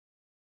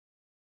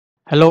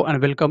Hello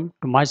and welcome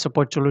to my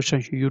support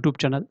solutions YouTube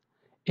channel.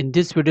 In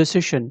this video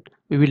session,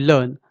 we will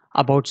learn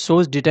about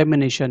source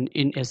determination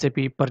in SAP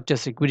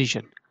purchase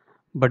requisition.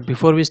 But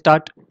before we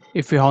start,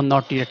 if you have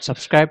not yet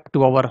subscribed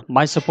to our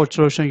my support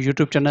solutions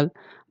YouTube channel,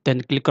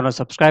 then click on the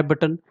subscribe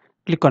button,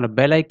 click on the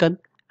bell icon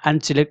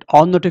and select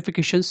all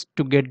notifications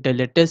to get the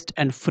latest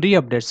and free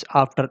updates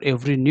after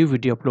every new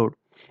video upload.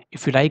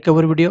 If you like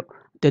our video,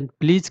 then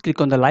please click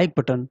on the like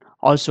button.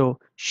 Also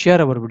share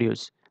our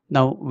videos.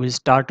 Now we'll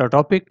start our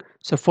topic.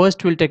 So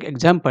first we'll take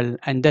example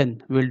and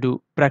then we'll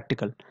do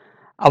practical.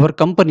 Our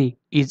company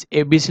is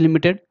ABC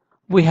Limited.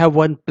 We have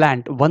one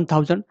plant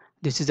 1000.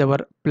 This is our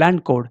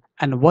plant code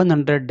and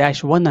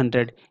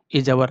 100-100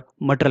 is our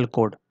material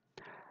code.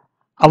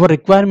 Our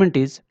requirement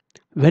is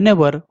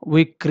whenever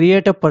we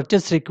create a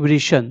purchase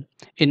requisition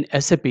in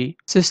SAP,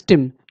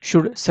 system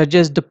should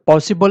suggest the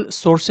possible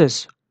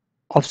sources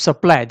of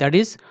supply, that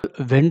is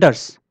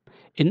vendors,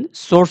 in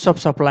source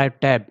of supply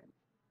tab.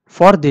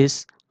 For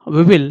this,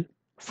 we will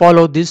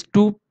follow these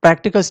two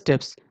practical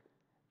steps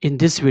in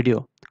this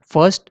video.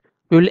 First,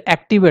 we will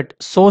activate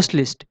source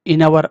list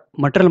in our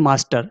material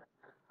master.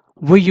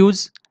 We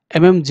use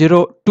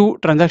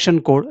MM02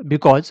 transaction code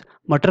because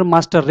material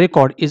master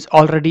record is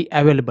already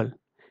available.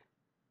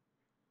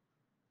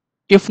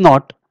 If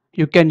not,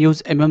 you can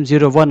use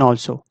MM01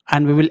 also,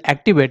 and we will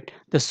activate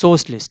the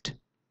source list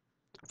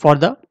for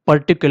the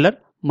particular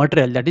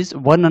material, that is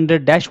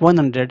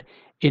 100-100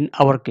 in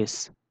our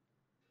case.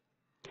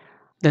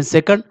 Then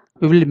second,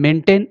 we will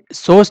maintain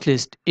source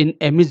list in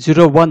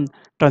ME01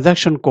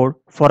 transaction code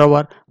for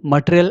our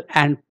material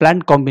and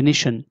plant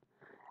combination.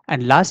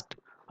 And last,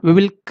 we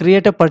will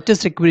create a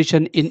purchase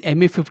requisition in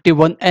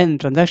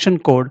ME51N transaction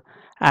code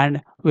and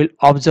will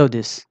observe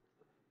this.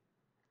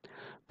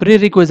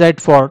 Prerequisite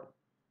for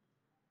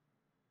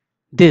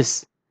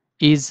this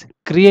is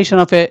creation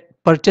of a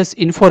purchase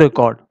info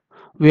record.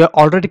 We have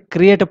already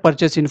created a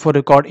purchase info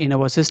record in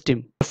our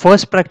system. The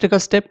first practical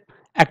step,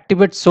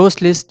 activate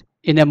source list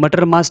in a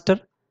material master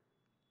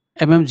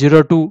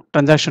MM02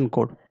 transaction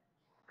code.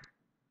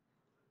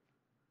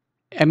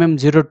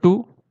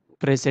 MM02,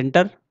 press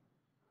enter.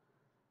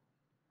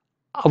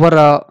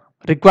 Our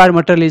required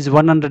material is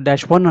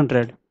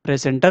 100-100,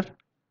 press enter.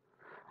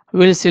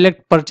 We will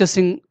select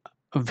purchasing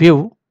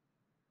view,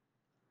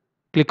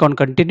 click on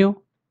continue,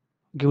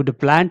 give the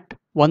plant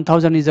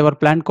 1000 is our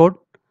plant code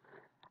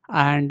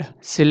and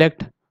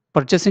select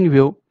purchasing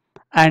view,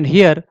 and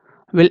here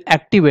we'll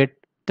activate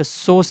the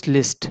source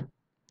list.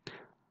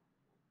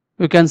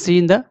 You can see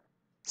in the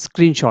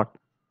screenshot.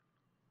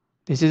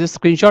 This is a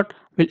screenshot.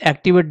 We'll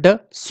activate the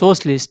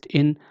source list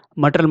in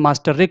material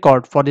master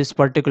record for this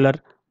particular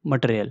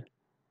material.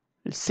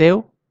 We'll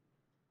save.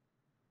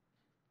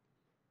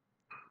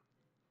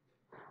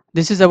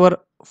 This is our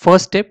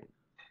first step.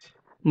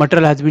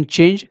 Material has been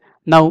changed.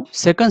 Now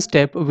second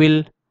step,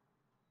 will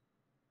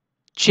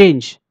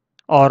change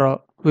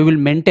or we will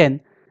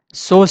maintain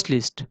source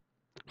list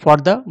for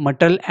the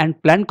material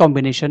and plant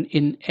combination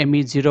in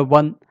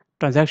ME01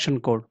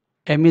 transaction code.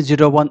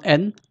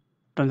 ME01N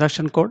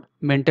transaction code,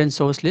 maintain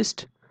source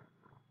list,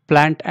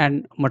 plant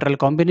and material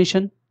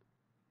combination,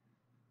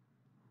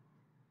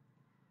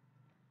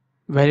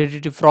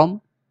 validity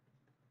from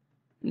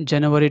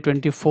January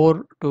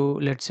 24 to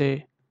let's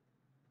say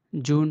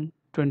June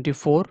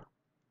 24.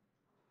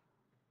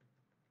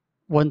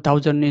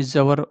 1000 is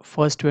our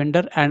first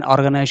vendor and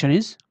organization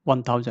is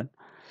 1000.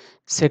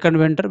 Second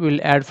vendor will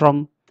add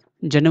from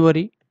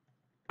January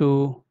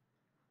to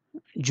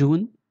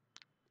June.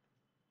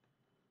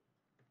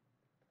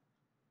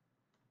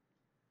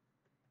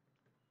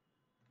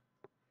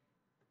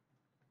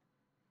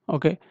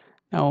 Okay,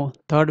 now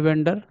third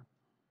vendor,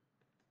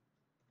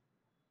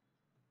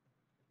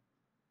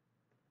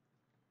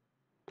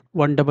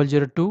 one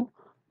 1002,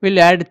 will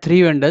add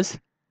three vendors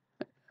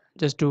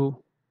just to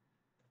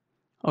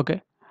okay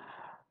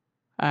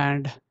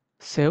and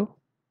save.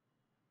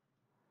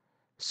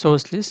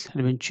 Source list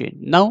has been changed.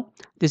 Now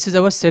this is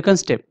our second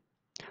step.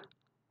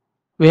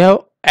 We have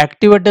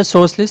activated the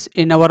source list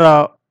in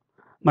our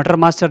material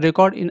master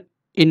record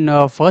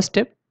in first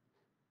step.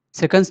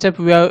 Second step,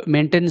 we have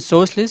maintained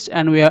source list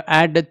and we have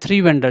added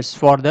three vendors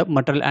for the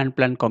material and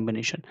plant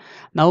combination.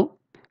 Now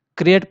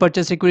create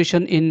purchase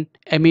requisition in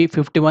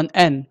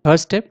ME51N. Third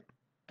step,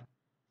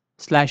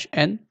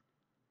 /n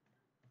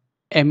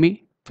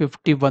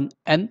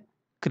ME51N,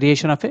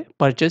 creation of a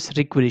purchase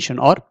requisition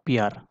or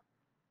PR.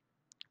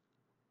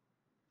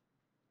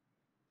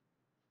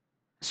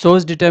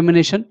 Source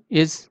determination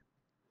is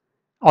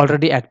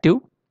already active.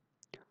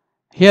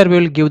 Here we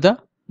will give the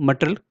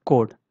material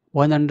code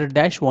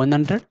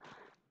 100-100,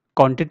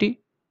 quantity,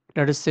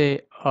 let us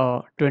say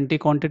 20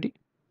 quantity,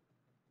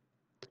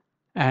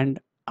 and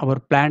our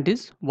plant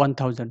is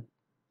 1000.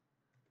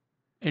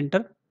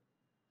 Enter.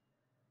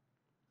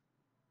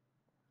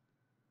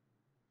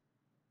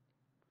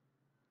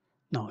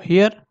 Now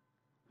here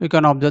we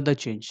can observe the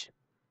change,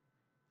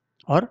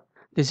 or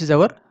this is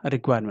our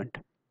requirement.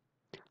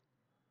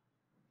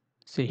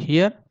 See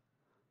here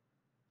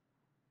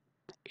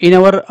in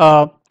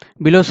our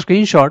below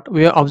screenshot,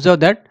 we have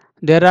observed that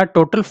there are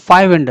total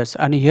 5 vendors,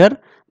 and here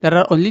there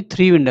are only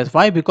 3 vendors.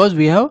 Why? Because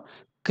we have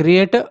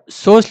created a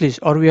source list,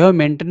 or we have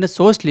maintained a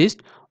source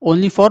list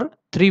only for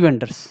 3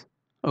 vendors.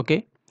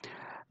 Okay,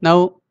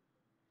 now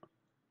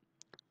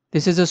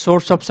this is a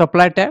source of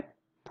supply tab,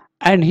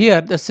 and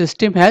here the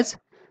system has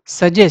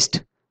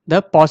suggest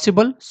the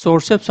possible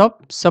sources of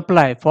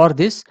supply for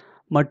this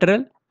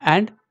material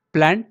and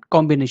plant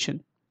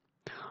combination.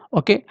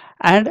 Okay,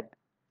 and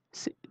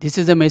this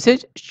is a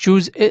message,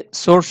 choose a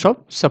source of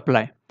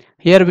supply.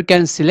 Here we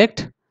can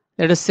select,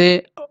 let us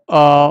say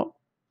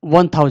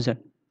 1000.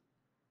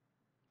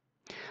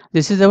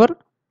 This is our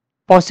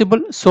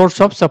possible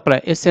source of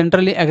supply. A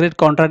centrally agreed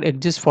contract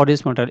exists for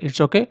this material.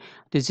 It's okay,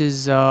 this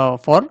is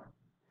for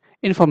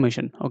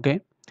information. Okay,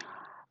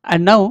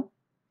 and now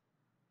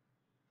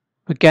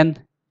we can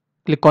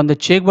click on the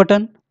check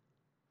button.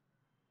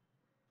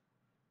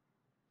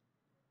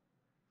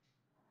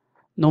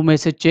 No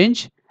message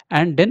change,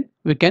 and then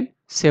we can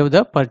save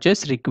the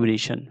purchase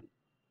requisition.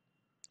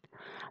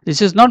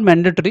 This is not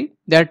mandatory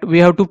that we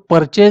have to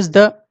purchase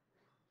the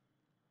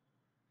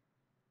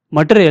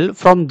material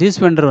from this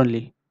vendor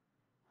only.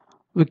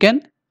 We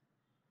can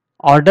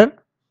order,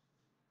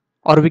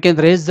 or we can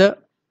raise the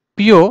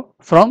PO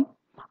from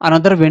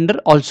another vendor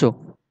also.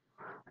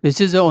 This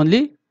is the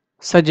only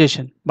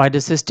suggestion by the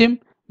system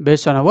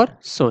based on our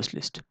source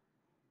list.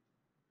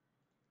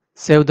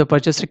 Save the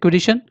purchase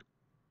requisition.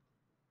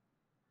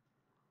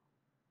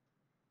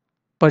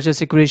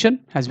 Purchase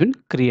requisition has been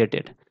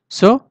created.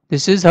 So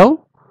this is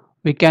how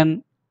we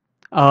can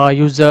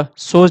use the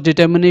source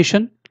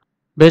determination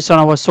based on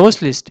our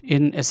source list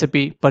in SAP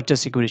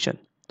purchase requisition.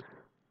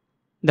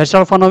 That's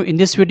all for now in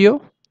this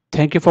video.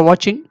 Thank you for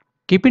watching.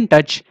 Keep in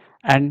touch,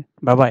 and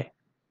bye bye.